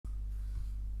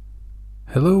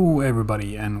Hello,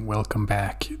 everybody, and welcome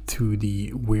back to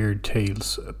the Weird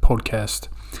Tales podcast.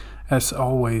 As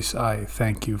always, I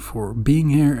thank you for being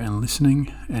here and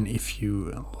listening. And if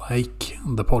you like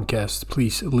the podcast,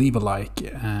 please leave a like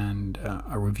and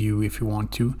a review if you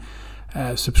want to.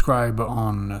 Subscribe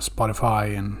on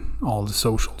Spotify and all the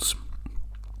socials.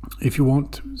 If you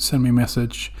want, send me a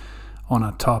message on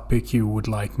a topic you would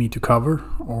like me to cover,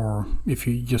 or if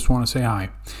you just want to say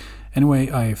hi.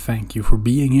 Anyway, I thank you for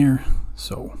being here.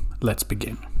 So let's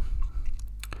begin.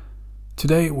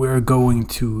 Today we're going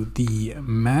to the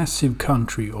massive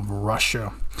country of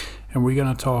Russia, and we're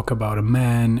going to talk about a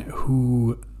man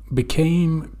who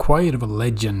became quite of a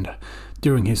legend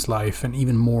during his life and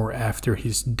even more after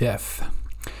his death.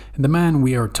 And the man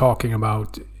we are talking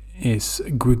about is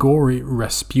Grigori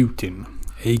Rasputin,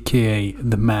 aka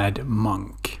the Mad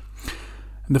Monk.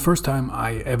 And the first time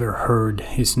I ever heard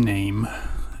his name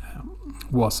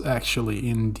was actually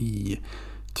in the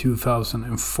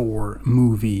 2004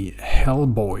 movie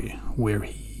Hellboy, where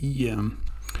he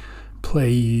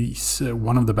plays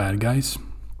one of the bad guys,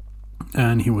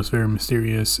 and he was very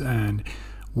mysterious, and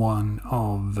one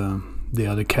of the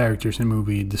other characters in the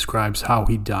movie describes how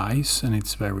he dies, and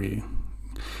it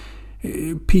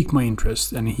piqued my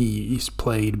interest. And he is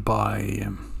played by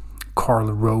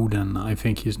Carl Roden, I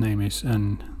think his name is.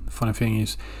 And the funny thing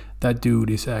is, that dude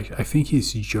is actually, I think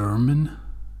he's German,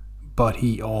 but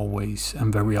he always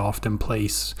and very often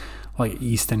plays like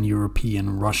Eastern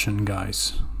European Russian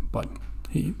guys. But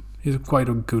he's quite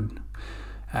a good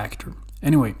actor.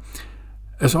 Anyway,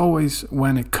 as always,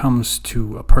 when it comes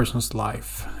to a person's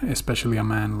life, especially a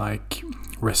man like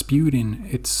Rasputin,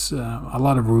 it's a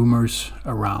lot of rumors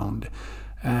around,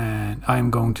 and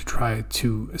I'm going to try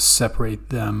to separate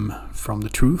them from the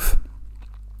truth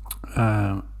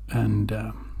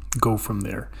and go from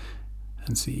there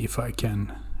and see if I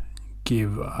can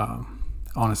give an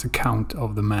honest account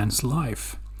of the man's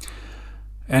life.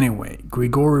 Anyway,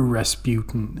 Grigori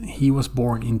Rasputin, he was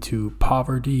born into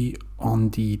poverty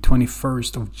on the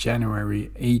 21st of January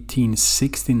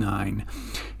 1869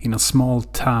 in a small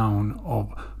town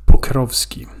of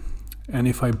Pokrovsky. And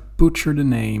if I butcher the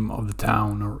name of the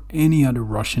town or any other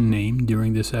Russian name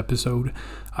during this episode,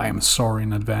 I am sorry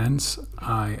in advance.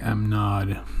 I am not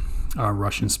a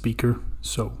Russian speaker,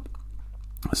 so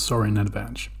sorry in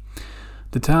advance.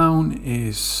 The town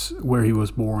is where he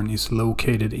was born is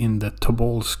located in the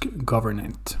Tobolsk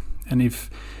Governorate. And if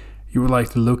you would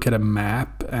like to look at a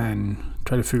map and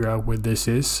try to figure out where this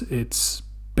is, it's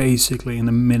basically in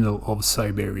the middle of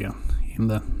Siberia, in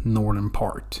the northern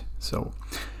part. So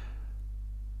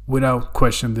without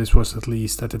question, this was, at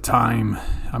least at the time,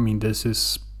 I mean, this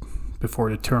is before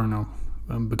the turn of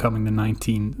becoming the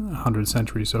 1900th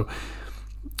century, so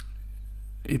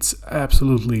it's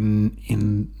absolutely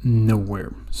in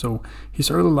nowhere. So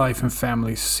his early life and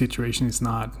family situation is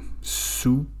not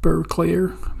super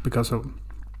clear because of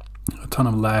a ton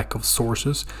of lack of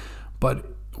sources, but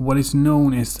what is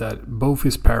known is that both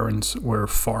his parents were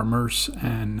farmers,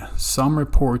 and some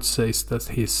reports say that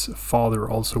his father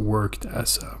also worked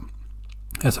as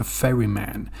a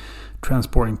ferryman,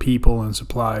 transporting people and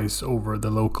supplies over the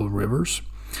local rivers.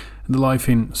 The life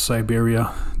in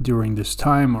Siberia during this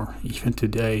time, or even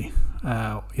today,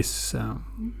 is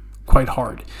quite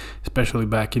hard, especially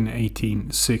back in the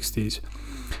 1860s.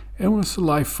 It was a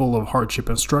life full of hardship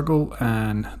and struggle,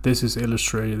 and this is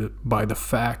illustrated by the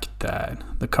fact that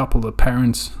the couple of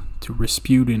parents to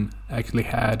Rasputin actually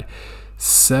had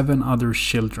 7 other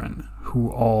children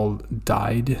who all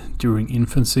died during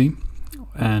infancy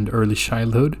and early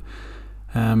childhood.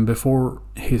 Before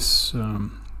his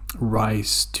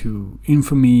rise to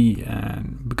infamy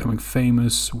and becoming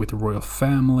famous with the royal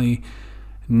family,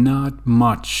 not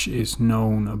much is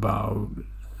known about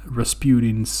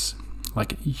Rasputin's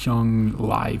young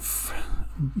life,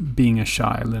 being a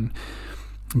child and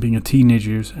being a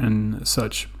teenager and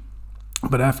such.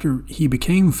 But after he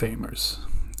became famous,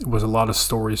 there was a lot of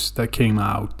stories that came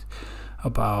out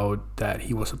about that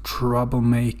he was a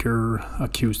troublemaker,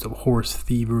 accused of horse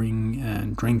thieving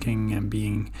and drinking and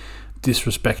being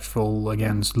disrespectful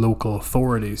against local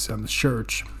authorities and the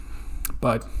church.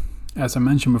 But as I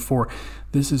mentioned before,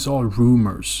 this is all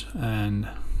rumors, and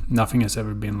nothing has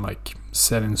ever been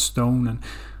set in stone. And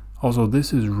also,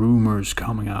 this is rumors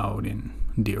coming out in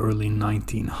the early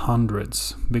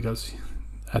 1900s, because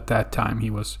at that time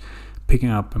he was picking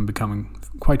up and becoming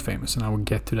quite famous, and I will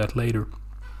get to that later.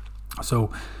 So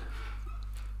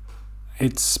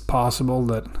it's possible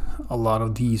that a lot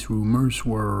of these rumors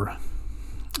were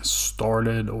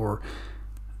started or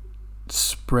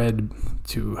spread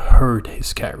to hurt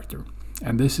his character.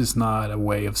 And this is not a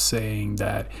way of saying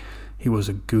that he was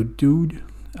a good dude,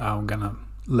 I'm gonna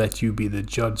let you be the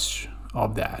judge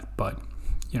of that. But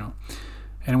you know,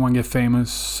 anyone get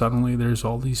famous, suddenly there's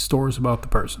all these stories about the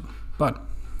person. But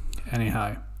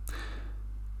anyhow,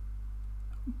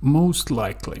 most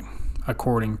likely,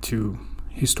 according to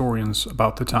historians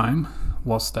about the time,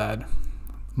 was that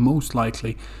most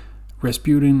likely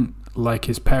Rasputin, like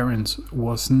his parents,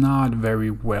 was not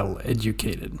very well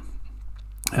educated.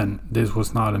 And this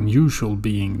was not unusual,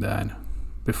 being that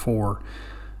before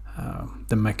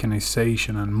the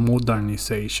mechanization and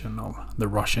modernization of the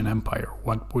Russian Empire,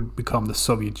 what would become the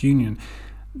Soviet Union,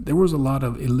 there was a lot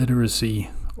of illiteracy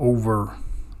over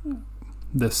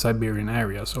the Siberian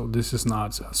area, so this is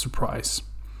not a surprise.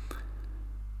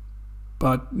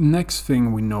 But next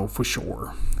thing we know for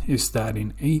sure is that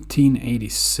in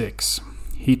 1886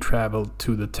 he traveled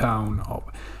to the town of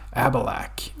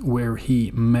Abalak, where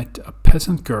he met a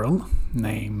peasant girl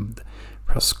named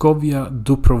Praskovia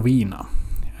Dubrovina.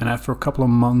 And after a couple of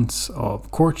months of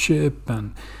courtship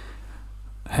and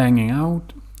hanging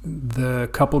out, the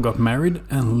couple got married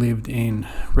and lived in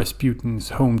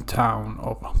Rasputin's hometown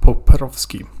of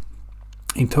Poprovsky.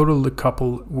 In total, the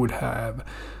couple would have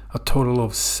a total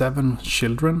of 7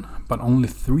 children, but only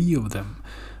 3 of them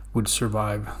would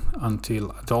survive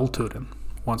until adulthood. And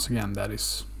once again, that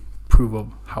is proof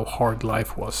of how hard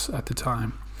life was at the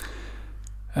time.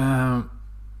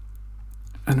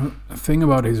 And the thing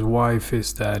about his wife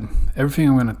is that everything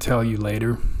I'm going to tell you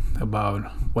later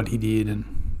about what he did and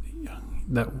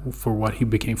that for what he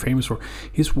became famous for,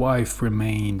 his wife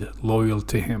remained loyal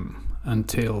to him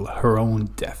until her own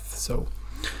death. So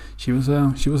she was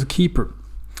a keeper.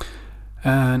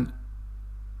 And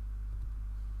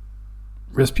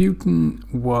Rasputin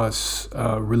was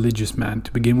a religious man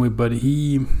to begin with, but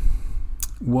he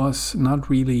was not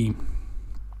really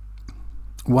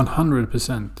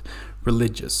 100%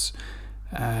 religious.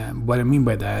 What I mean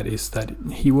by that is that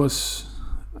he was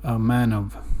a man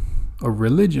of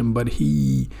religion, but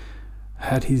he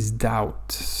had his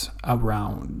doubts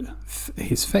around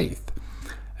his faith.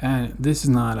 And this is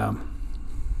not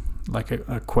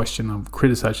a question of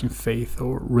criticizing faith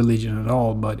or religion at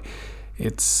all, but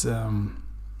it's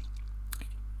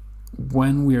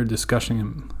when we are discussing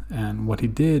him and what he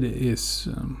did is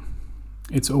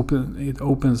it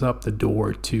opens up the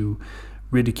door to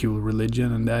ridicule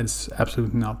religion, and that's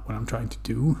absolutely not what I'm trying to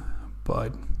do.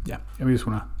 But yeah, I just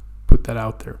want to put that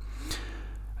out there.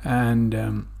 And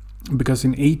because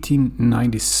in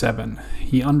 1897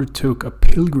 he undertook a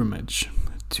pilgrimage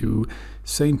to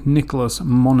St. Nicholas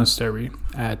Monastery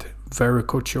at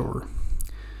Varakochor.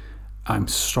 I'm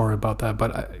sorry about that,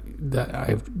 but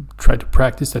I've tried to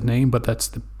practice that name, but that's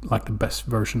the best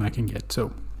version I can get.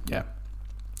 So yeah,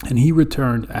 and he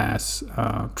returned as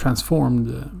a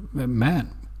transformed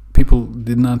man. People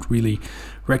did not really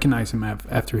recognize him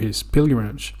after his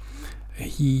pilgrimage.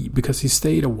 Because he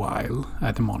stayed a while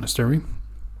at the monastery,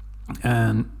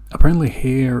 and apparently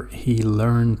here he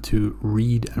learned to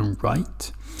read and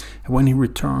write. And when he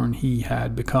returned, he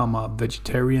had become a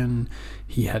vegetarian,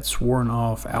 he had sworn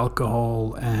off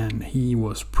alcohol, and he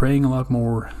was praying a lot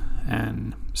more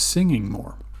and singing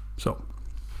more. So,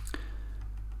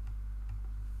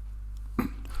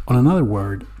 on another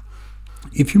word,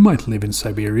 if you might live in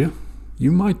Siberia,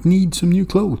 you might need some new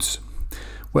clothes.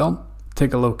 Well,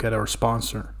 take a look at our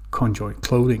sponsor, Conjoy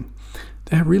Clothing.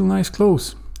 They have real nice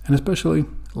clothes, and especially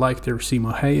like their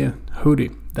Simoheya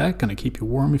hoodie. That's gonna keep you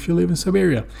warm if you live in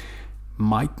Siberia.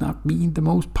 Might not be the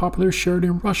most popular shirt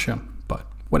in Russia, but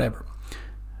whatever.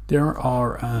 There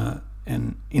are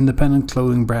an independent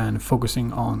clothing brand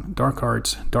focusing on dark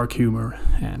arts, dark humor,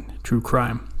 and true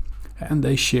crime. And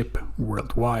they ship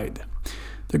worldwide.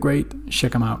 They're great,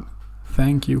 check them out.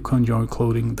 Thank you,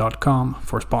 conjoyclothing.com,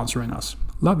 for sponsoring us.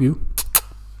 Love you.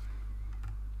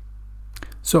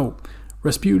 So,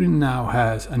 Rasputin now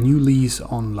has a new lease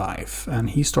on life,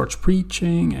 and he starts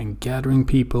preaching and gathering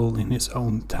people in his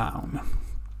own town.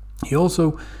 He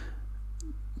also,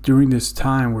 during this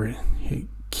time where he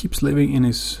keeps living in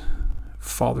his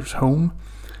father's home,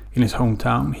 in his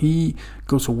hometown, he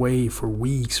goes away for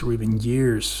weeks or even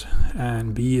years,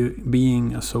 and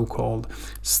being a so-called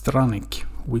strannik,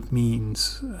 which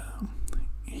means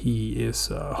he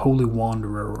is a holy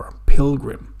wanderer or a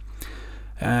pilgrim.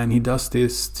 And he does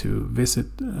this to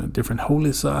visit different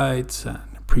holy sites and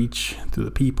preach to the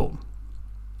people.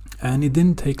 And it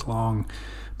didn't take long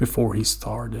before he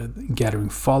started gathering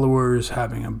followers,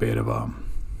 having a bit of a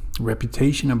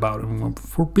reputation about him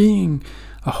for being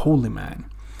a holy man.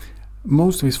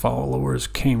 Most of his followers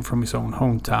came from his own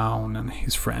hometown and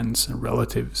his friends and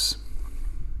relatives.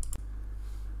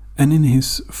 And in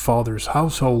his father's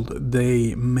household,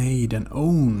 they made and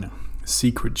owned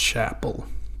secret chapel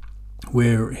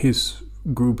where his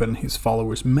group and his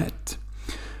followers met.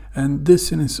 And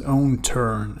this in its own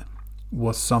turn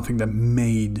was something that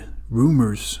made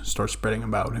rumors start spreading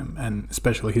about him, and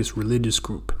especially his religious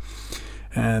group.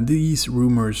 And these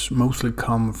rumors mostly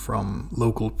come from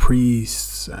local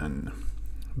priests and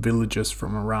villagers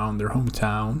from around their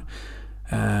hometown.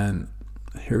 And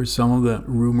here some of the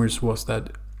rumors was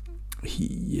that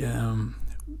he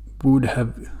would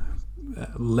have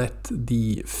let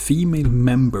the female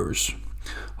members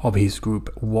of his group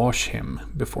wash him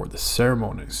before the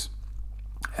ceremonies.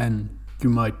 And you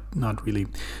might not really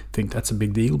think that's a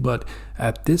big deal, but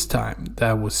at this time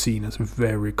that was seen as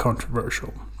very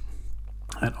controversial.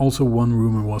 And also one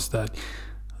rumor was that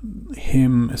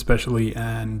him especially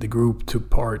and the group took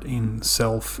part in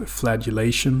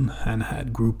self-flagellation and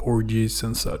had group orgies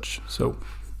and such. So,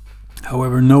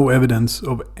 however, no evidence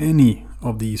of any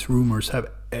of these rumors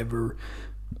have ever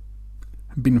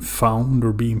been found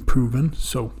or been proven,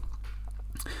 so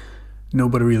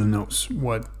nobody really knows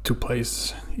what took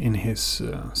place in his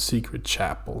secret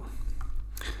chapel.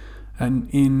 And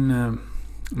in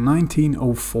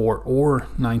 1904 or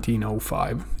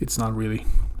 1905, it's not really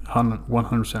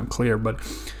 100% clear, but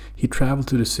he traveled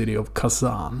to the city of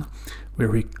Kazan,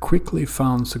 where he quickly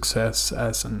found success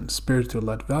as a spiritual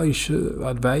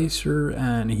advisor,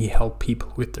 and he helped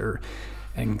people with their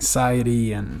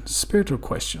anxiety and spiritual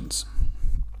questions.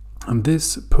 And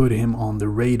this put him on the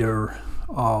radar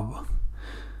of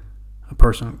a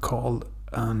person called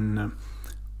an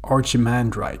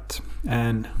archimandrite,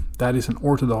 and that is an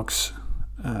Orthodox,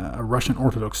 a Russian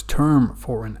Orthodox term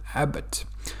for an abbot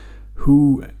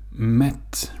who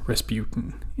met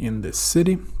Rasputin in the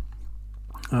city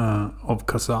of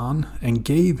Kazan and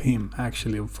gave him,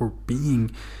 actually, for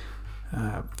being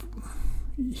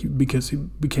because he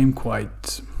became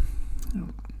quite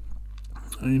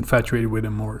infatuated with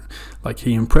him, or like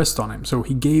he impressed on him. So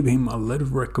he gave him a letter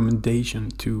of recommendation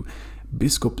to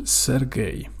Bishop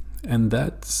Sergei, and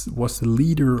that was the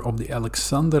leader of the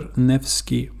Alexander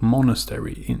Nevsky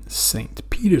Monastery in St.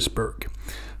 Petersburg.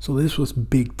 So this was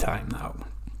big time now.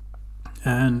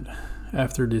 And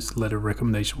after this letter of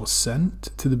recommendation was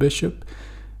sent to the bishop,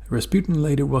 Rasputin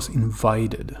later was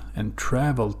invited and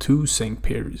traveled to St.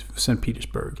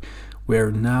 Petersburg,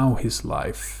 where now his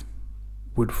life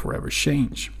would forever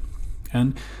change.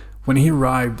 And when he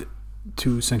arrived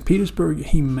to St. Petersburg,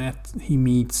 he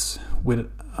meets with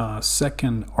a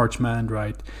second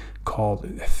archimandrite called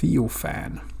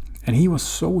Theophan. And he was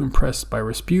so impressed by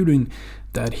Rasputin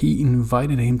that he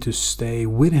invited him to stay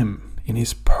with him in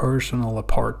his personal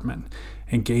apartment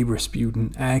and gave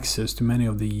Rasputin access to many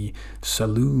of the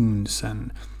saloons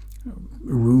and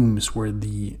rooms where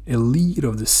the elite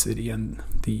of the city and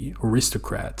the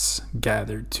aristocrats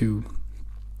gathered to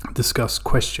discuss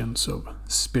questions of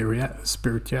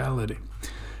spirituality.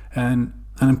 And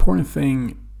an important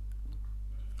thing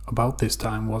about this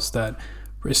time was that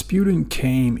Rasputin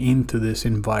came into this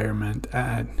environment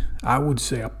at, I would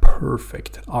say, a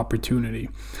perfect opportunity,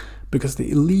 because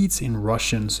the elites in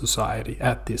Russian society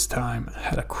at this time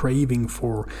had a craving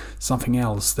for something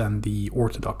else than the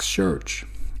Orthodox Church,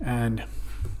 and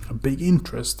a big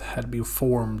interest had been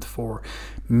formed for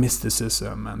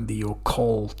mysticism and the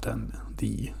occult and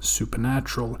the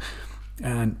supernatural.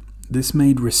 And this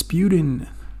made Rasputin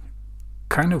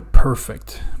kind of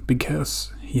perfect,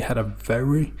 because he had a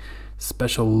very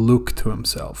special look to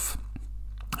himself,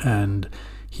 and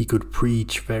he could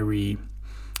preach very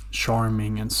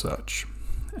charming and such.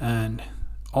 And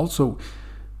also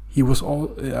he was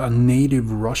a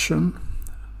native Russian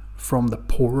from the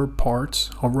poorer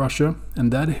parts of Russia,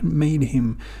 and that made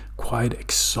him quite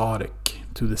exotic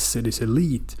to the city's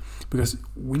elite, because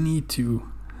we need to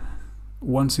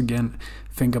once again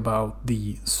think about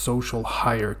the social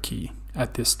hierarchy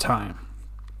at this time.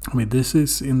 I mean, this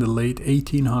is in the late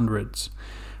 1800s,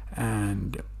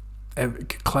 and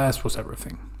class was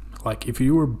everything. Like, if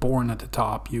you were born at the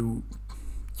top, you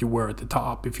were at the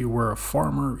top. If you were a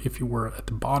farmer, if you were at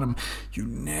the bottom, you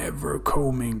never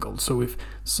commingled. So if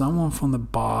someone from the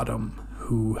bottom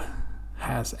who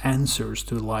has answers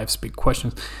to life's big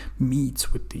questions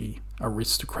meets with the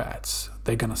aristocrats,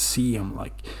 they're gonna see him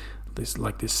like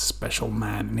this special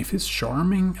man. And if he's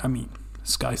charming, I mean,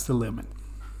 sky's the limit.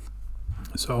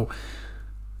 So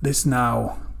this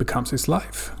now becomes his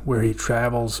life, where he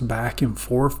travels back and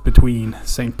forth between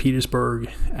St. Petersburg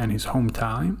and his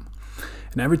hometown.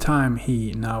 And every time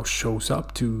he now shows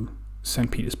up to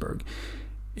St. Petersburg,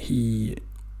 he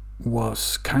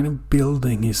was kind of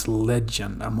building his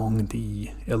legend among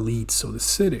the elites of the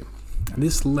city. And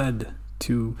this led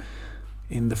to,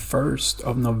 in the 1st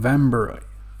of November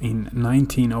in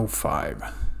 1905,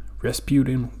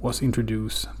 Rasputin was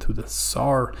introduced to the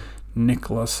Tsar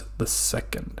Nicholas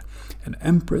II and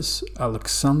Empress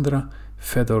Alexandra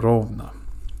Fedorovna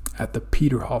at the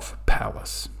Peterhof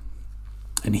Palace.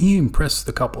 And he impressed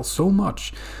the couple so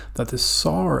much that the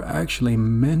Tsar actually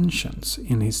mentions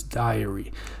in his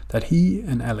diary that he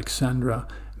and Alexandra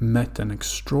met an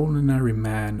extraordinary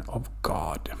man of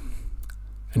God.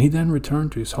 And he then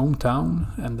returned to his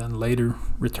hometown and then later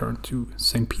returned to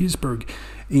St. Petersburg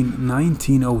in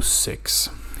 1906,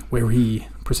 where he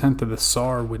presented the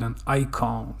Tsar with an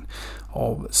icon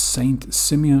of Saint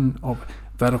Simeon of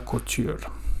Verkhoturye,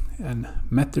 and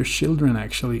met their children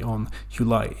actually on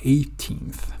July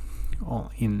 18th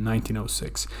in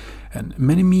 1906. And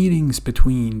many meetings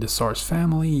between the Tsar's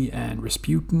family and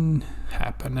Rasputin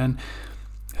happened, and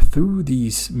through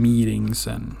these meetings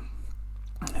and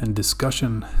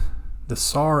discussion, the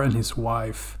Tsar and his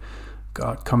wife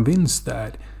got convinced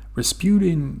that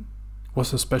Rasputin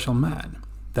was a special man,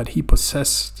 that he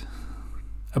possessed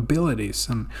abilities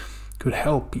and could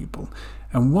help people.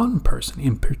 And one person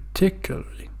in particular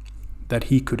that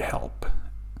he could help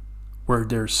were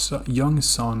their young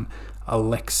son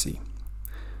Alexei.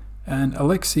 And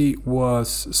Alexei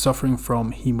was suffering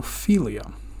from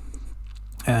hemophilia.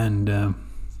 And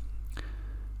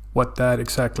what that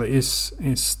exactly is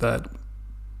that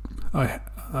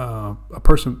a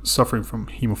person suffering from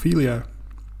hemophilia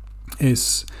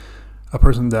is a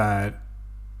person that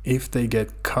if they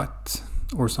get cut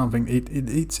or something,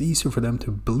 it's easier for them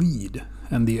to bleed,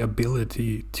 and the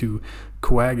ability to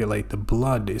coagulate the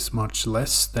blood is much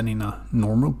less than in a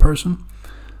normal person.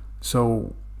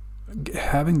 So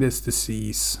having this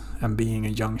disease and being a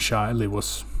young child, it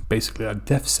was basically a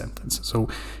death sentence. So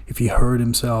if he hurt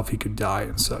himself, he could die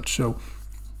and such. So,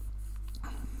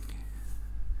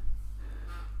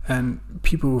 and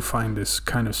people will find this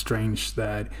kind of strange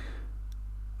that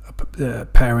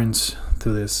parents to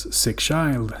this sick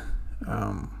child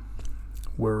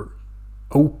were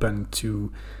open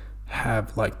to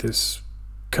have like this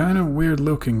kind of weird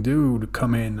looking dude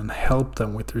come in and help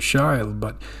them with their child.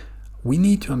 But we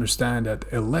need to understand that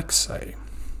Alexei,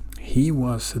 he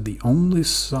was the only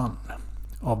son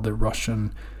of the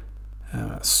Russian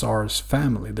Tsar's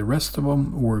family. The rest of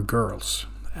them were girls,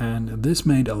 and this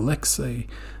made Alexei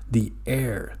the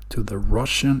heir to the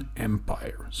Russian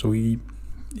Empire. So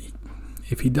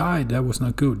if he died, that was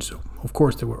not good. So of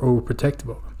course they were overprotective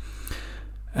of him.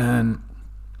 And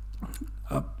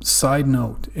a side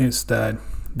note is that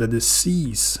the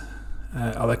disease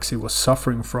Alexei was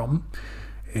suffering from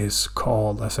is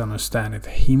called, as I understand it,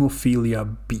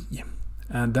 hemophilia B.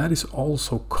 And that is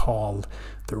also called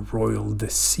the royal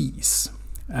disease.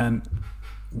 And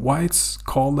why it's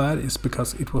called that is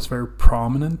because it was very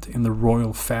prominent in the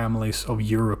royal families of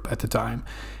Europe at the time.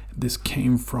 This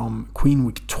came from Queen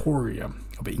Victoria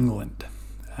of England,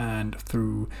 and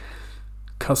through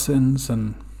cousins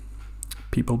and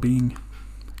people being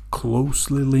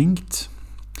closely linked,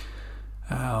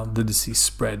 the disease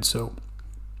spread. So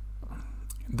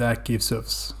that gives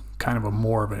us kind of a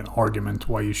more of an argument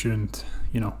why you shouldn't,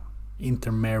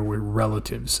 intermarry with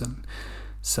relatives and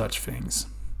such things.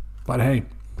 But hey,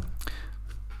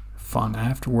 fun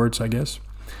afterwards, I guess.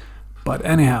 But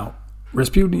anyhow,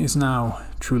 Rasputin is now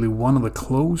truly one of the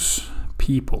close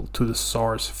people to the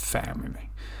Tsar's family,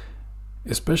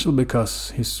 especially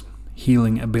because his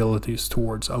healing abilities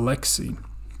towards Alexei.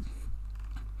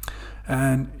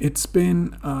 And it's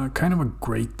been kind of a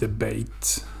great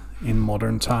debate in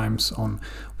modern times on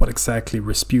what exactly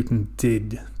Rasputin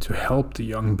did to help the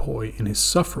young boy in his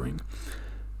suffering.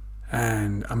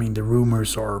 And I mean, the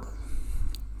rumors are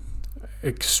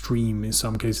extreme in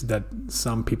some cases, that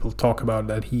some people talk about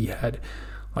that he had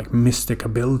like mystic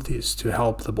abilities to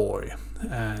help the boy.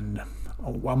 And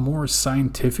a more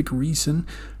scientific reason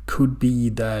could be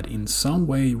that in some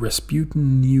way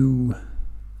Rasputin knew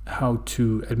how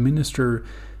to administer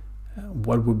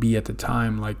what would be at the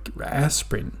time like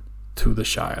aspirin to the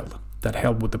child that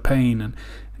helped with the pain and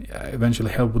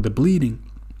eventually helped with the bleeding.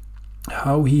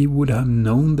 How he would have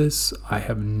known this, I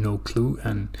have no clue,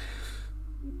 and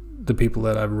the people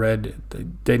that I've read,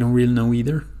 they don't really know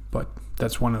either, but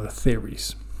that's one of the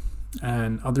theories.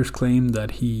 And others claim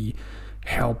that he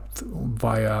helped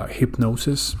via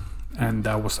hypnosis, and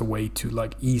that was a way to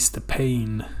like ease the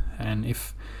pain, and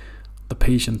if the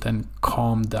patient then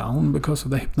calmed down because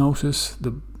of the hypnosis,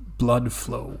 the blood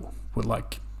flow would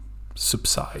like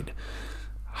subside.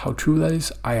 How true that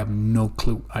is, I have no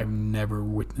clue. I've never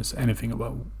witnessed anything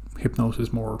about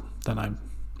hypnosis more than I've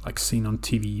like seen on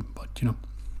TV, but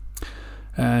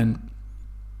and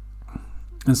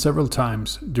several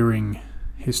times during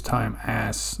his time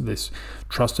as this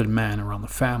trusted man around the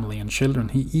family and children,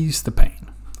 he eased the pain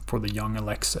for the young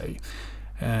Alexei.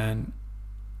 And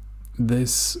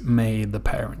this made the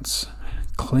parents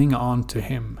cling on to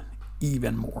him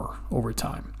even more over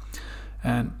time.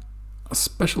 And a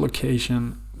special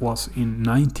occasion was in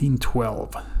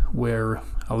 1912, where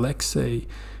Alexei,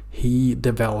 he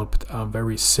developed a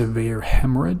very severe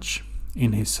hemorrhage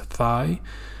in his thigh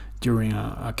during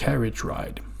a carriage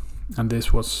ride. And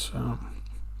this was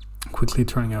quickly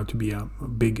turning out to be a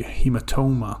big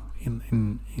hematoma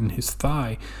in his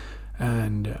thigh.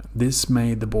 And this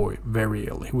made the boy very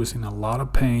ill. He was in a lot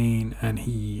of pain, and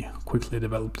he quickly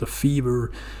developed a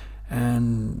fever.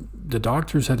 And the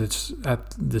doctors at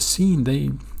the scene,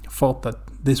 they thought that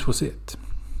this was it.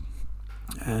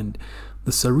 And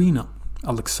the Tsarina,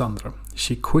 Alexandra,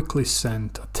 she quickly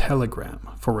sent a telegram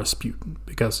for Rasputin,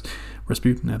 because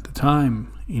Rasputin at the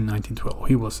time, in 1912,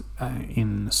 he was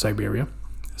in Siberia.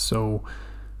 So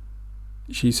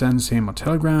she sends him a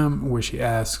telegram where she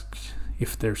asks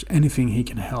if there's anything he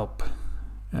can help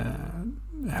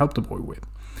the boy with.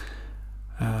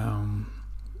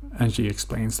 And she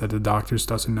explains that the doctors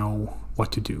doesn't know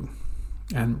what to do.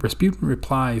 And Rasputin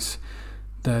replies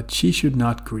that she should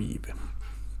not grieve,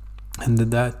 and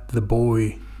that the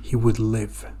boy, he would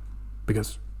live,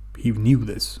 because he knew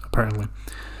this, apparently.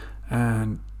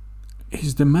 And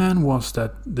his demand was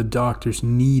that the doctors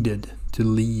needed to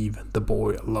leave the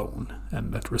boy alone,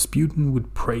 and that Rasputin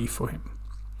would pray for him,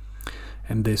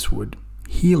 and this would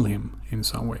heal him in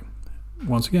some way.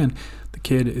 Once again, the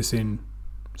kid is in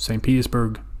St.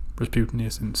 Petersburg, Rasputin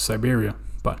is in Siberia,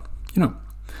 but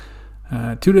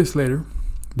 2 days later,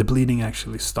 the bleeding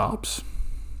actually stops,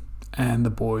 and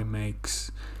the boy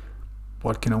makes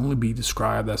what can only be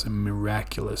described as a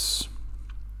miraculous,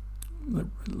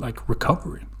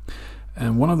 recovery.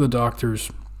 And one of the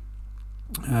doctors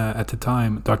at the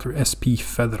time, Dr. S.P.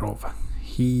 Fedorov,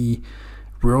 he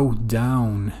wrote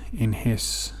down in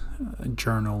his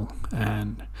journal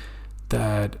and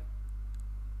that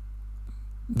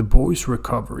the boy's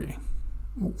recovery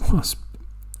was,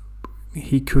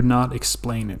 he could not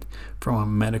explain it from a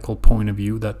medical point of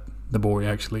view, that the boy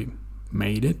actually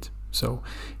made it. So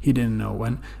he didn't know.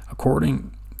 And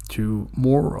according to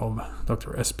more of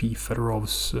Dr. S.P.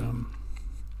 Fedorov's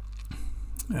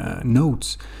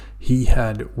notes, he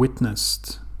had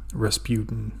witnessed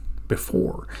Rasputin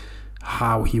before,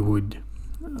 how he would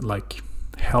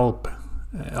help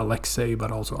Alexei, but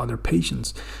also other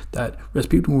patients, that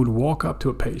Rasputin would walk up to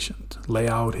a patient, lay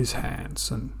out his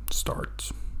hands and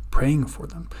start praying for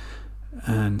them,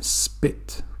 and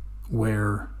spit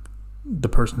where the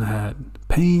person had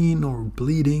pain or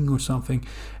bleeding or something,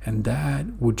 and that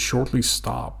would shortly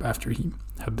stop after he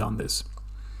had done this.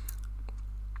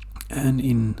 And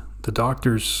in the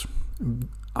doctor's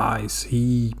eyes,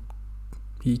 he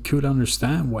could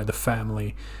understand why the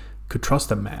family could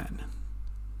trust a man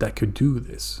that could do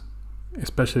this,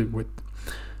 especially with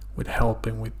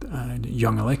helping with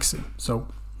young Alexei. So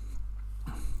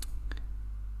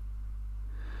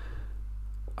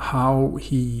how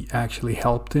he actually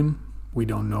helped him, we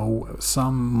don't know.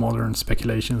 Some modern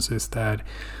speculations is that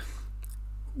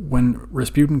when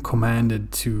Rasputin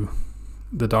commanded to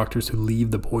the doctors to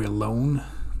leave the boy alone,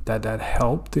 that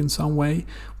helped in some way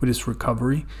with his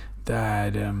recovery.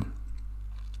 That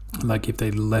if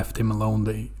they left him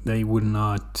alone, they would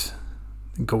not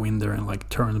go in there and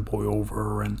turn the boy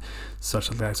over and such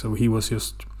like that. So he was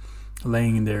just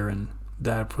laying there, and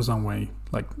that for some way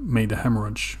made the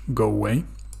hemorrhage go away.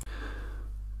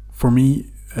 For me,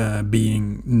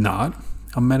 being not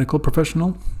a medical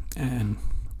professional and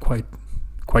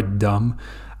quite dumb,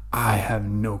 I have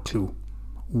no clue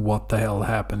what the hell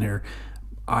happened here.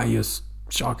 I just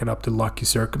chalk it up to lucky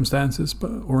circumstances,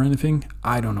 or anything.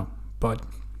 I don't know. But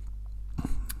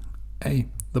hey,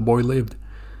 the boy lived.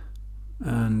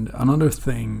 And another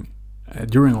thing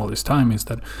during all this time is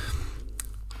that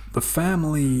the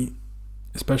family,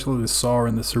 especially the Tsar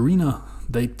and the Tsarina,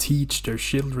 they teach their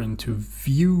children to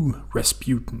view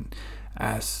Rasputin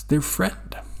as their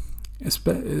friend,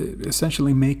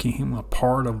 essentially making him a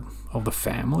part of the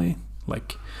family.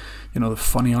 The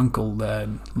funny uncle that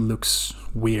looks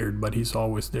weird, but he's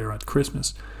always there at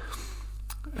Christmas.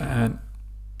 And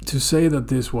to say that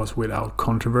this was without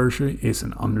controversy is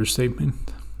an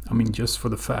understatement. I mean, just for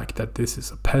the fact that this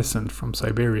is a peasant from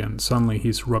Siberia, and suddenly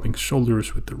he's rubbing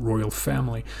shoulders with the royal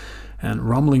family, and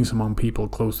rumblings among people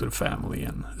close to the family,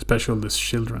 and especially the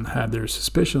children, had their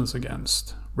suspicions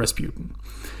against Rasputin.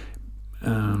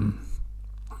 And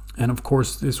of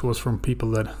course, this was from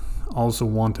people that also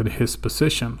wanted his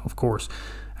position, of course,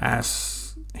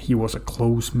 as he was a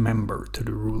close member to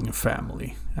the ruling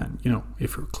family. And, you know,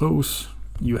 if you're close,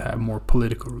 you have more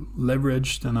political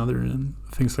leverage than other and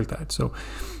things like that. So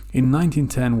in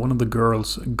 1910, one of the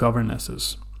girls'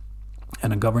 governesses,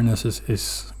 and a governess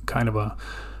is kind of a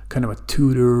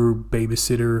tutor,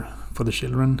 babysitter for the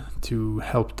children to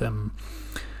help them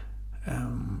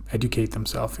educate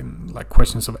themselves in like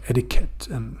questions of etiquette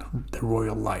and the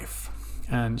royal life.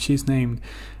 And she's named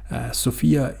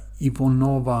Sofia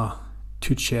Ivanova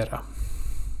Tuchera.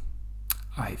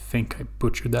 I think I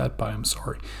butchered that, but I'm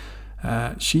sorry.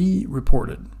 She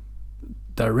reported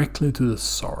directly to the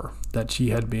Tsar that she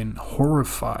had been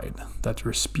horrified that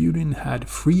Rasputin had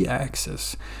free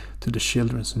access to the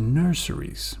children's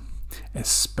nurseries,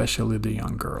 especially the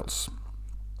young girls.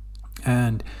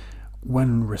 And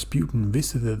when Rasputin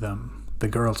visited them, the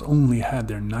girls only had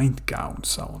their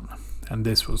nightgowns on, and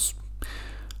this was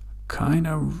kind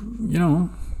of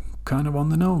on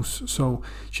the nose. So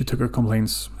she took her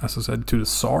complaints, as I said, to the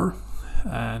Tsar,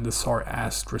 and the Tsar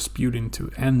asked Rasputin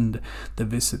to end the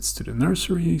visits to the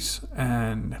nurseries,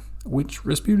 and which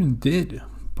Rasputin did,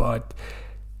 but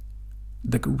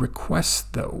the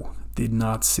request, though, did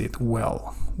not sit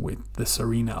well with the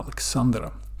Tsarina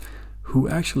Alexandra, who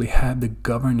actually had the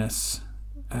governess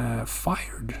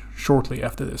fired shortly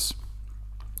after this.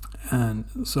 And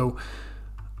so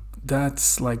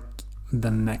that's like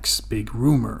the next big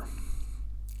rumor,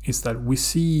 is that we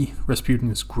see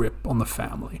Rasputin's grip on the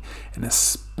family, and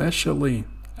especially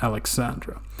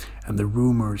Alexandra. And the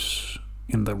rumors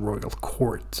in the royal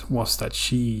court was that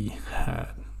she had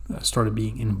started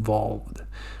being involved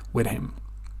with him.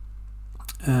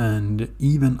 And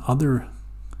even other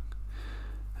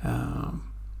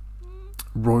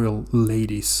royal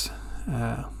ladies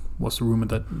was rumored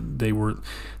that they were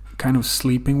kind of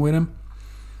sleeping with him.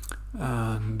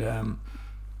 And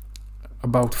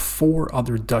about 4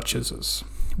 other duchesses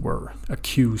were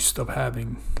accused of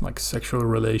having like sexual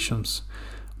relations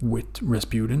with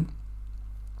Rasputin,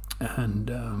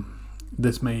 and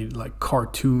this made like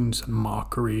cartoons and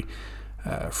mockery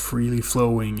freely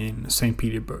flowing in St.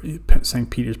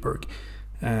 Petersburg,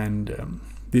 and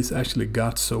this actually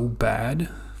got so bad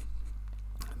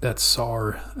that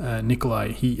Tsar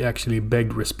Nikolai, he actually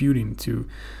begged Rasputin to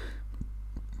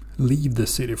leave the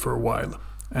city for a while.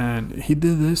 And he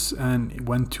did this and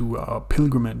went to a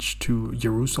pilgrimage to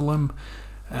Jerusalem.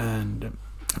 And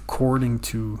according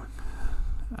to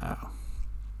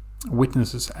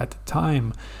witnesses at the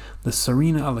time, the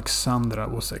Tsarina Alexandra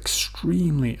was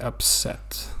extremely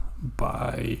upset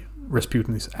by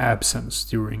Rasputin's absence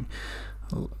during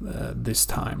this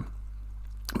time,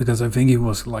 because I think he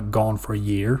was like gone for a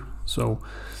year. So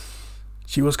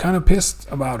she was kind of pissed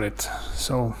about it.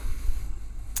 So,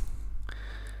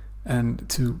 and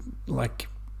to like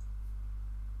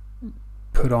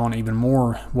put on even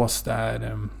more was that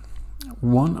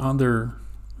one other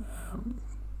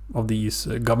of these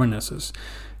governesses,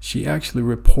 she actually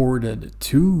reported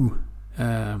to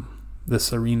the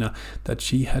Tsarina that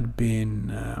she had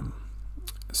been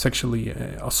sexually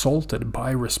assaulted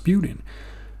by Rasputin.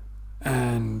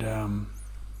 And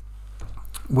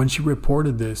when she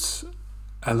reported this,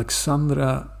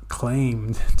 Alexandra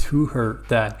claimed to her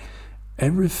that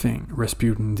everything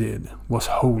Rasputin did was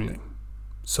holy.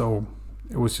 So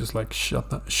it was just like,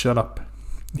 shut up.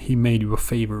 He made you a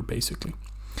favor, basically.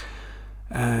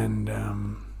 And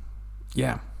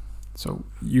yeah, so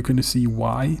you can see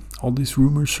why all these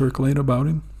rumors circulate about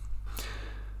him.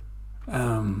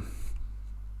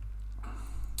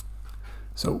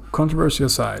 So controversy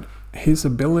aside, his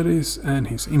abilities and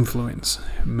his influence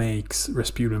makes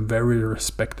Rasputin very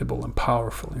respectable and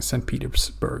powerful in St.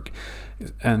 Petersburg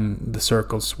and the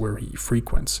circles where he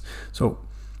frequents. So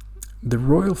the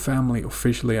royal family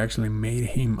officially actually made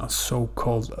him a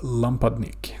so-called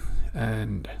lampadnik,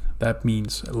 and that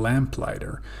means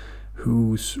lamplighter,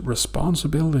 whose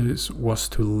responsibilities was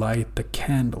to light the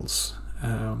candles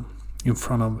in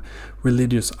front of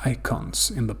religious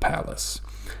icons in the palace.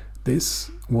 This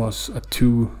was a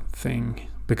two thing,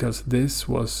 because this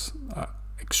was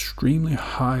extremely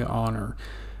high honor,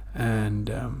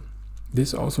 and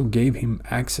this also gave him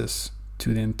access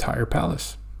to the entire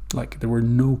palace. Like, there were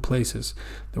no places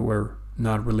that were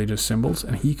not religious symbols,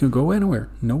 and he could go anywhere.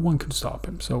 No one could stop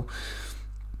him. So,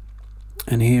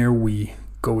 and here we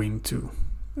go into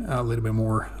a little bit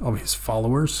more of his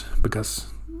followers, because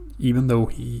even though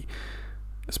he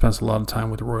spends a lot of time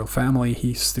with the royal family,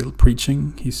 he's still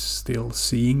preaching, he's still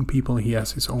seeing people. He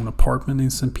has his own apartment in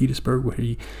St. Petersburg where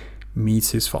he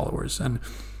meets his followers, and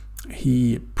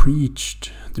he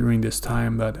preached during this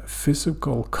time that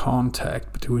physical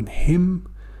contact between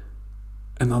him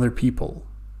and other people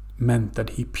meant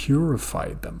that he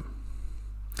purified them.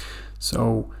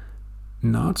 So,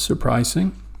 not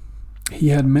surprising, he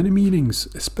had many meetings,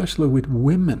 especially with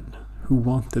women who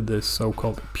wanted this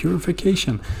so-called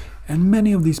purification, and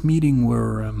many of these meetings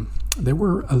were they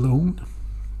were alone.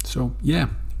 So yeah,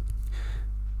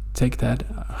 take that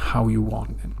how you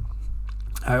want.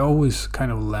 I always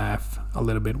kind of laugh a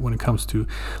little bit when it comes to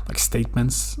like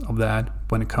statements of that,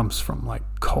 when it comes from like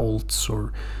cults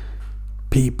or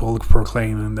people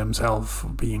proclaiming themselves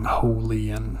being holy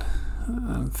and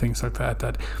things like that,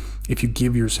 that if you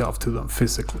give yourself to them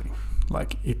physically,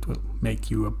 like it will make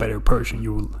you a better person,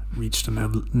 you will reach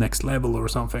the next level or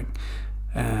something.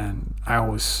 And I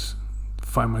always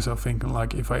find myself thinking,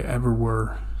 like, if I ever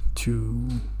were to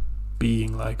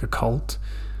being like a cult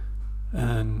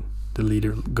and the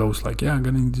leader goes like, yeah, I'm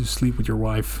gonna need to sleep with your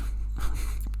wife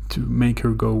to make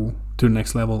her go to the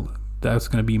next level, that's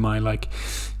gonna be my like,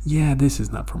 yeah, this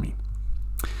is not for me.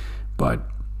 But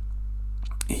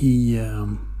he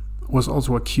was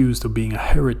also accused of being a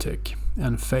heretic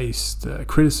and faced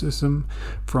criticism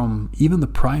from even the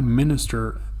prime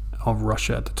minister of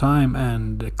Russia at the time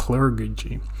and the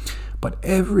clergy. But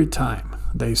every time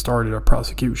they started a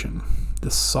prosecution, the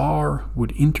Tsar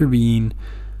would intervene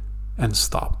and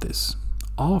stop this,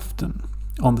 often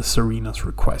on the Tsarina's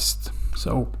request.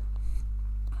 So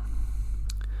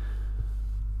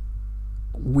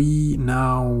we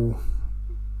now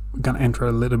gonna enter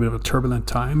a little bit of a turbulent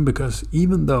time, because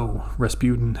even though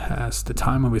Rasputin has the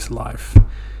time of his life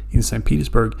in St.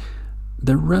 Petersburg,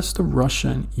 the rest of Russia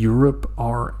and Europe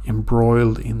are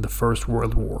embroiled in the First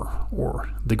World War, or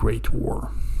the Great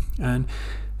War. And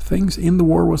things in the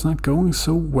war was not going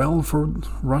so well for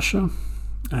Russia,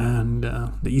 and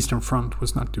the Eastern Front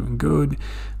was not doing good.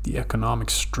 The economic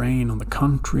strain on the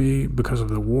country because of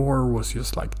the war was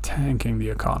just like tanking the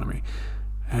economy.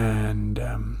 And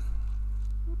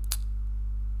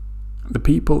the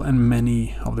people and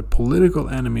many of the political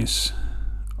enemies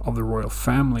of the royal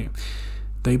family,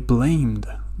 they blamed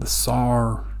the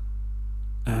Tsar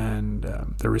and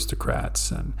the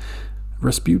aristocrats and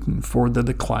Rasputin for the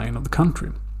decline of the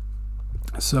country.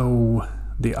 So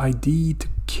the idea to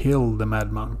kill the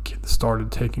Mad Monk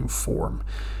started taking form,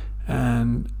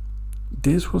 and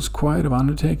this was quite an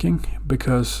undertaking,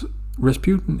 because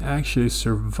Rasputin actually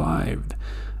survived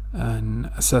an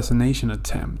assassination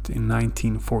attempt in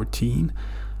 1914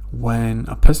 when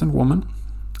a peasant woman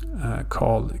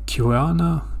called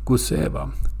Kiana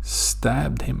Guseva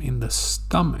stabbed him in the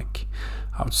stomach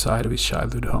outside of his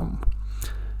childhood home.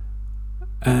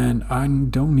 And I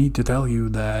don't need to tell you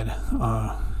that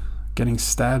getting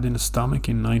stabbed in the stomach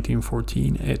in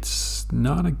 1914, it's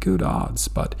not a good odds,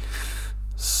 but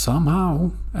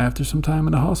somehow, after some time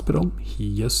in the hospital,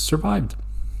 he just survived.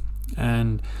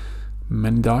 And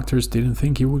many doctors didn't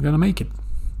think he was going to make it,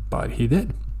 but he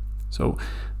did. So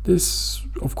this,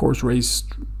 of course,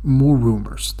 raised more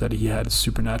rumors that he had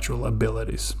supernatural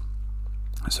abilities.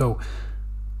 So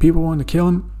people wanted to kill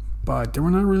him, but they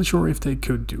were not really sure if they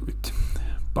could do it.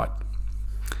 But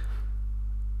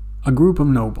a group of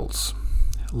nobles,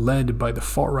 led by the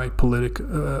far-right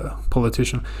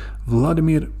politician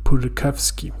Vladimir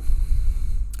Purkevsky,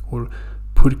 or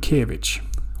Purkevich,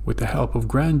 with the help of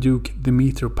Grand Duke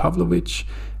Dmitry Pavlovich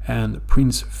and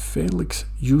Prince Felix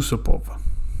Yusupov,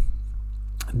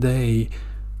 they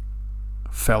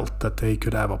felt that they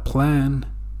could have a plan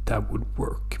that would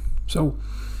work. So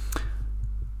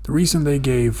the reason they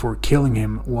gave for killing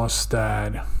him was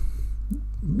that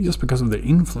just because of the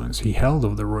influence he held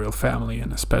over the royal family,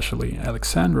 and especially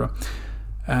Alexandra.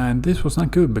 And this was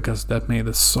not good, because that made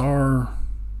the Tsar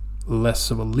less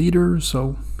of a leader,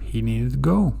 so he needed to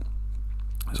go.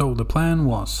 So the plan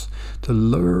was to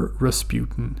lure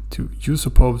Rasputin to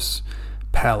Yusupov's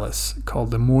palace,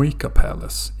 called the Moika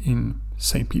Palace, in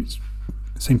St.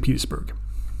 Petersburg.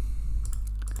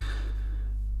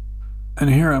 And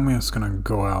here I'm just gonna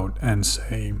go out and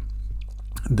say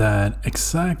that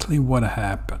exactly what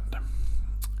happened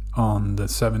on the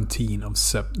 17th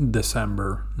of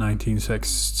December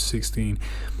 1916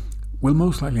 will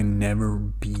most likely never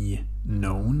be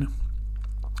known,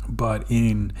 but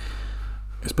in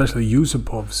especially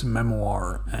Yusupov's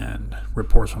memoir and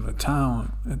reports from the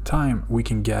time, we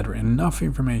can gather enough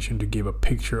information to give a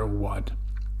picture of what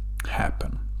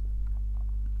happened.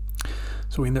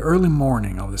 So in the early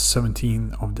morning of the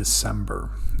 17th of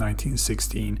December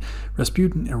 1916,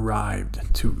 Rasputin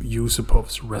arrived to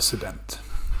Yusupov's residence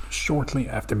shortly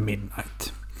after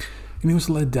midnight, and he was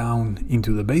led down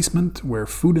into the basement where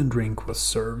food and drink was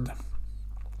served.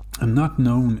 And not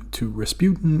known to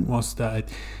Rasputin was that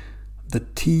the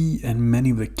tea and many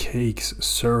of the cakes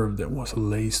served was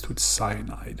laced with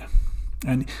cyanide.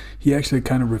 And he actually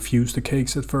kind of refused the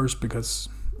cakes at first because,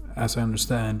 as I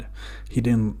understand, he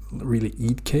didn't really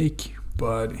eat cake,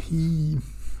 but he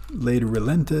later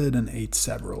relented and ate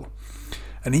several.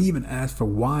 And he even asked for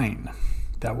wine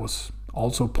that was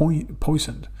also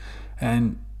poisoned.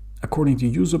 And according to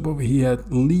Yusupov, he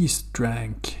at least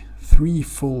drank 3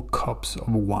 full cups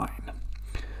of wine.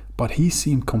 But he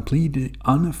seemed completely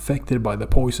unaffected by the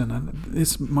poison. And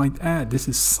this might add, this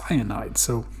is cyanide.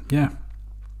 So yeah,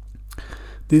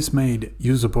 this made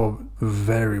Yusupov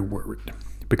very worried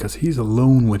because he's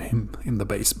alone with him in the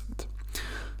basement.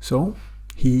 So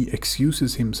he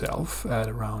excuses himself at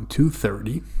around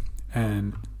 2:30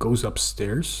 and goes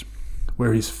upstairs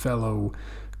where his fellow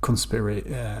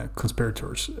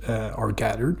conspirators are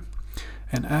gathered.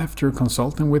 And after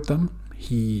consulting with them,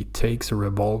 he takes a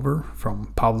revolver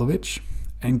from Pavlovich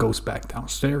and goes back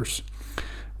downstairs,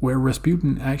 where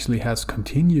Rasputin actually has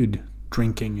continued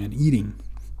drinking and eating.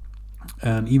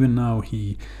 And even now,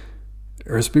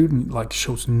 Rasputin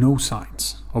shows no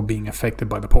signs of being affected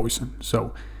by the poison.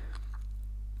 So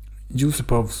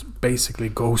Yusupov basically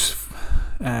goes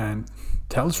and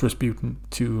tells Rasputin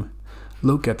to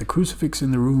look at the crucifix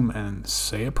in the room and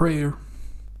say a prayer.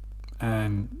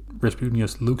 And Rasputin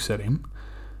just looks at him,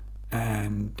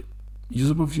 and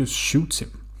Yusupov just shoots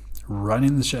him right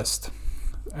in the chest.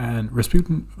 And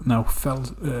Rasputin now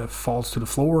falls to the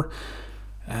floor,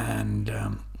 and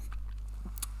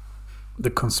the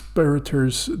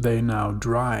conspirators, they now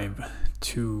drive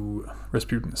to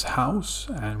Rasputin's house,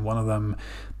 and one of them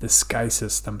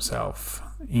disguises themselves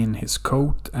in his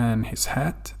coat and his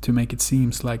hat to make it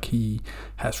seem like he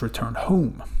has returned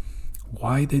home.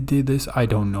 Why they did this, I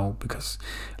don't know, because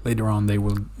later on they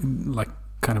will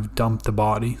kind of dump the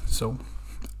body. So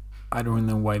I don't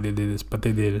know why they did this, but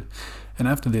they did it. And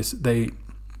after this, they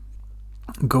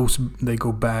go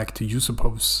back to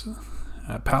Yusupov's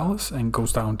palace and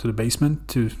goes down to the basement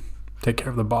to take care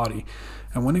of the body.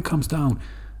 And when it comes down,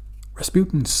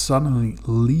 Rasputin suddenly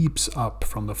leaps up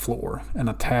from the floor and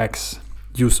attacks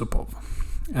Yusupov.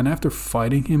 And after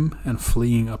fighting him and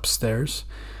fleeing upstairs,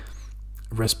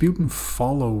 Rasputin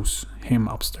follows him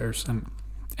upstairs and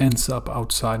ends up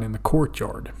outside in the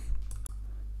courtyard.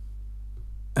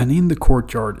 And in the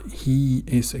courtyard, he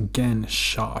is again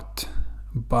shot,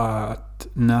 but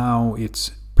now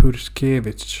it's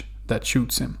Purskevich that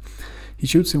shoots him. He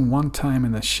shoots him one time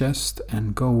in the chest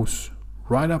and goes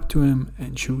right up to him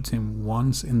and shoots him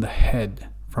once in the head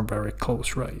from very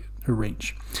close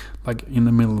range, like in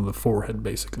the middle of the forehead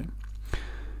basically.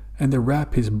 And they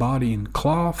wrap his body in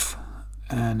cloth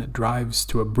and drives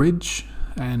to a bridge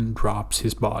and drops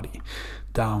his body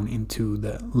down into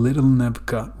the Little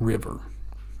Nevka River.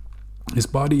 His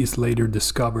body is later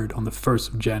discovered on the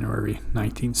 1st of January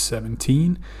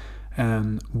 1917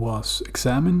 and was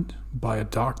examined by a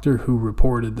doctor who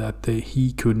reported that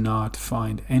he could not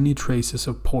find any traces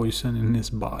of poison in his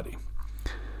body.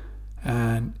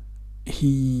 And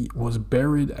he was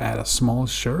buried at a small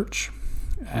church,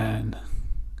 and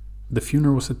the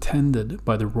funeral was attended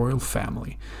by the royal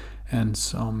family and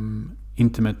some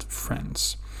intimate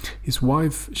friends. His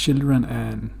wife, children,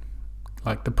 and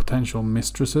the potential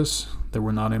mistresses, they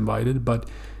were not invited. But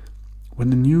when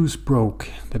the news broke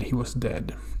that he was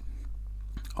dead,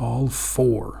 all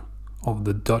 4 of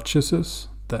the duchesses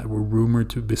that were rumored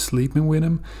to be sleeping with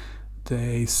him,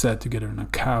 they sat together on a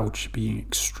couch being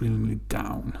extremely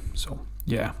down. So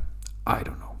yeah, I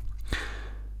don't know.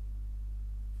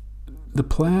 The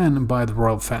plan by the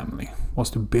royal family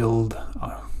was to build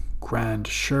a grand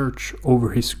church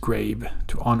over his grave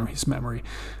to honor his memory.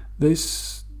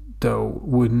 This, though,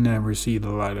 would never see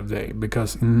the light of day,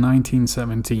 because in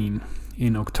 1917,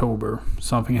 in October,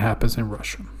 something happens in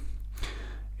Russia.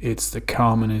 It's the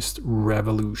communist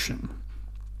revolution,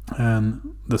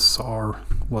 and the Tsar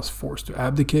was forced to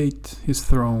abdicate his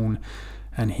throne,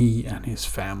 and he and his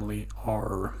family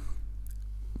are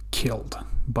killed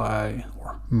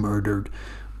or murdered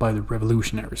by the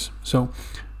revolutionaries. So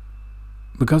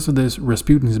because of this,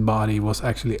 Rasputin's body was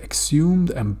actually exhumed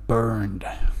and burned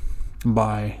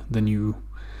by the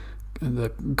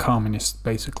communists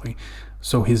basically.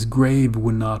 So his grave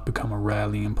would not become a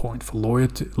rallying point for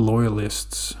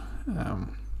loyalists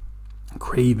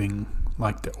craving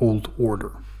the old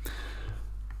order.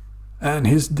 And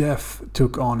his death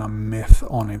took on a myth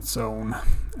on its own.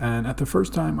 And at the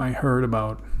first time I heard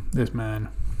about this man,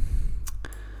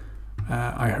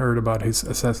 I heard about his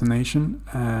assassination,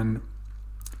 and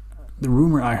the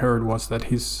rumor I heard was that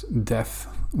his death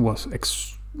was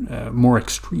more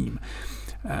extreme,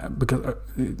 because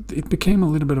it became a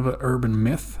little bit of an urban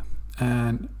myth.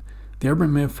 And the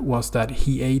urban myth was that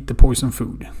he ate the poison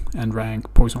food and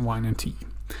drank poison wine and tea.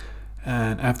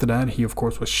 And after that, he of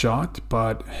course was shot,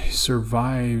 but he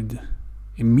survived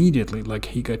immediately. Like,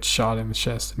 he got shot in the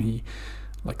chest and he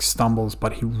like stumbles,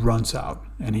 but he runs out,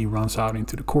 and he runs out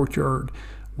into the courtyard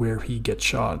where he gets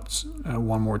shot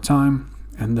one more time.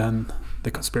 And then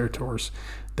the conspirators,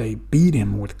 they beat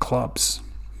him with clubs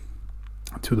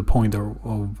to the point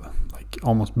of like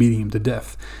almost beating him to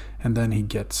death. And then he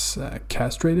gets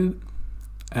castrated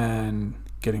and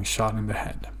getting shot in the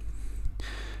head.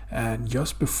 And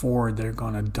just before they're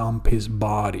gonna dump his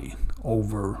body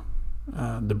over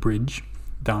the bridge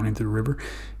down into the river,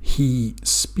 he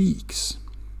speaks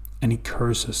and he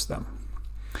curses them.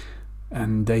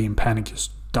 And they, in panic,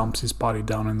 just dumps his body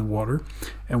down in the water.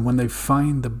 And when they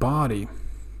find the body,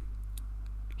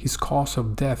 his cause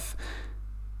of death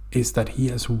is that he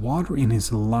has water in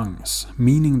his lungs,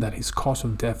 meaning that his cause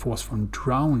of death was from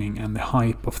drowning and the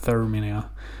hypothermia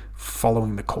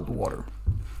following the cold water.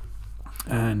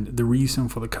 And the reason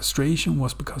for the castration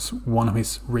was because one of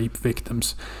his rape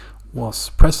victims was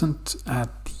present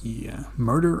at the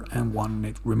murder and wanted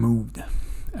it removed.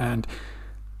 And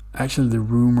actually the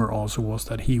rumor also was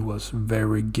that he was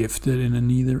very gifted in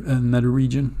another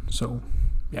region. So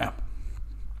yeah,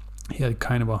 he had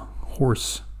kind of a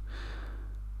horse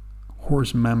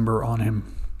member on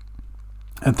him.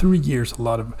 And through years, a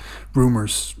lot of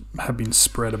rumors have been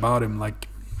spread about him, like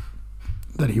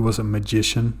that he was a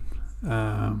magician,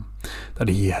 that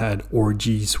he had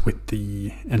orgies with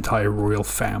the entire royal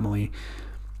family,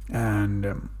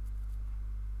 and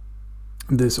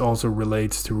this also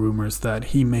relates to rumors that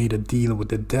he made a deal with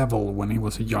the devil when he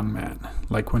was a young man.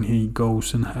 Like, when he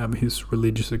goes and have his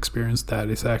religious experience, that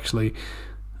is actually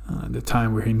the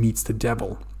time where he meets the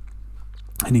devil,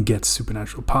 and he gets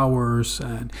supernatural powers,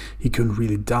 and he couldn't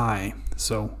really die.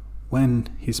 So when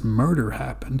his murder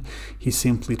happened, he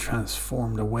simply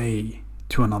transformed away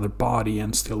to another body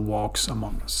and still walks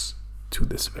among us to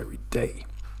this very day.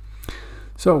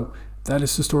 So that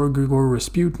is the story of Grigori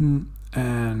Rasputin,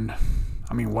 and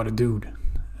I mean, what a dude.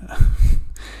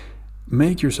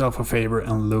 Make yourself a favor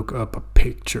and look up a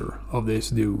picture of this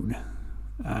dude.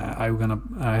 I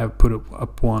have put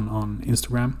up one on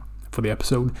Instagram for the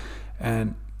episode,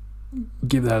 and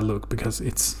give that a look, because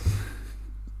it's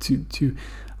to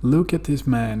look at this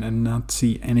man and not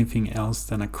see anything else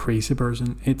than a crazy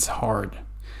person. It's hard.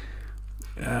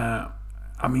 I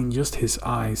mean, just his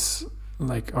eyes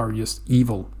like are just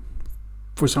evil.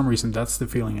 For some reason, that's the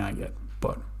feeling I get.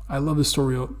 But I love the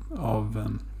story of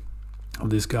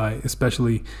this guy,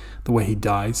 especially the way he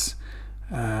dies.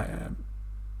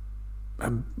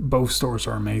 Both stories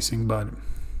are amazing, but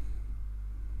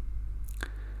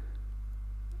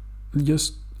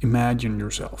just imagine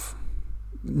yourself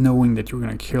knowing that you're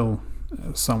going to kill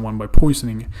someone by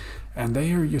poisoning, and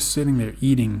they are just sitting there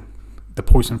eating the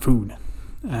poisoned food,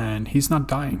 and he's not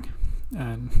dying.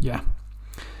 And yeah,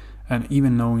 and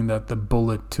even knowing that the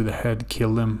bullet to the head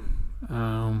killed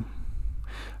him,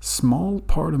 small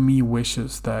part of me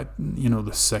wishes that, you know,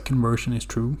 the second version is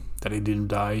true, that he didn't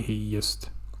die. He just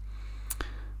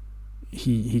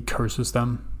he curses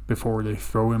them before they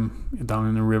throw him down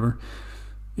in the river.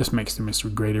 Just makes the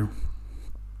mystery greater.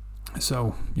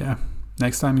 So yeah,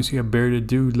 next time you see a bearded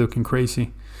dude looking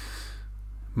crazy,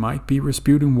 might be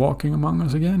Rasputin walking among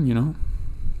us again, you know.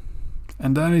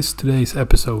 And that is today's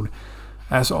episode.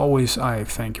 As always, I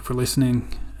thank you for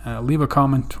listening. Leave a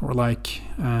comment or like,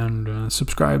 and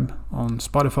subscribe on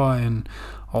Spotify and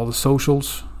all the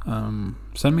socials.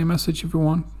 Send me a message if you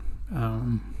want,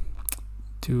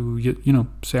 to, you know,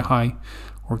 say hi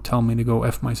or tell me to go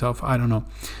F myself. I don't know.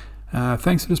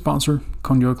 Thanks to the sponsor,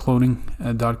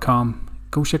 conjoyclothing.com.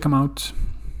 Go check them out.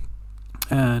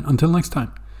 And until next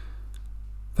time,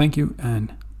 thank you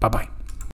and bye-bye.